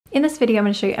In this video, I'm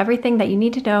going to show you everything that you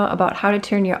need to know about how to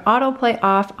turn your autoplay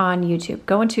off on YouTube.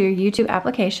 Go into your YouTube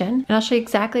application, and I'll show you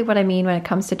exactly what I mean when it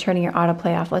comes to turning your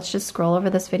autoplay off. Let's just scroll over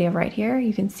this video right here.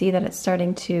 You can see that it's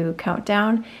starting to count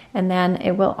down, and then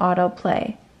it will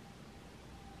autoplay.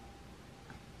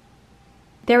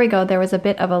 There we go, there was a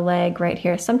bit of a lag right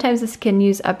here. Sometimes this can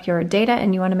use up your data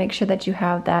and you want to make sure that you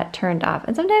have that turned off.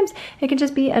 And sometimes it can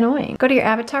just be annoying. Go to your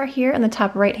avatar here on the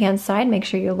top right hand side, make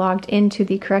sure you're logged into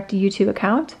the correct YouTube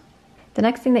account. The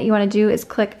next thing that you want to do is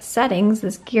click Settings,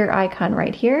 this gear icon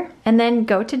right here, and then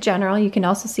go to General. You can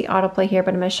also see Autoplay here,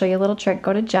 but I'm going to show you a little trick.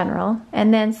 Go to General,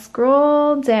 and then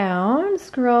scroll down,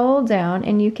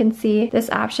 and you can see this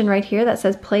option right here that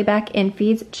says Playback in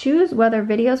Feeds. Choose whether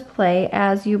videos play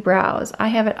as you browse. I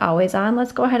have it always on.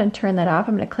 Let's go ahead and turn that off.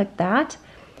 I'm going to click that.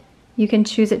 You can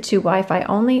choose it to Wi-Fi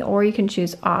only, or you can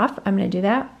choose off. I'm going to do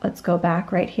that. Let's go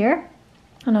back right here,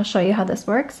 and I'll show you how this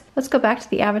works. Let's go back to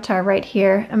the avatar right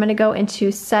here. I'm going to go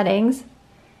into Settings,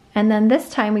 and then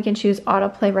this time we can choose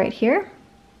Autoplay right here.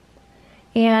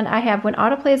 And I have, when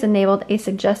autoplay is enabled, a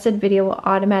suggested video will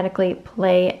automatically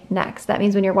play next. That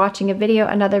means when you're watching a video,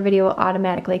 another video will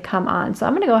automatically come on. So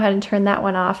I'm going to go ahead and turn that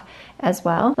one off as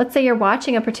well. Let's say you're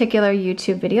watching a particular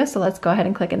YouTube video. So let's go ahead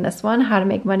and click in this one, how to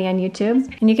make money on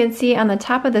YouTube. And you can see on the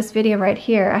top of this video right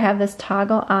here, I have this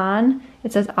toggle on.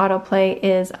 It says autoplay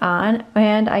is on,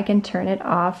 and I can turn it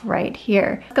off right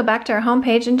here. Let's go back to our home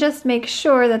page and just make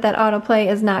sure that that autoplay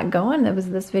is not going. That was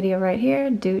this video right here.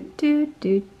 It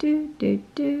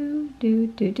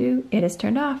is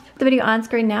turned off. The video on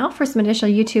screen now for some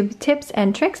additional YouTube tips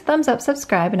and tricks. Thumbs up,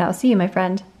 subscribe, and I'll see you, my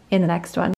friend, in the next one.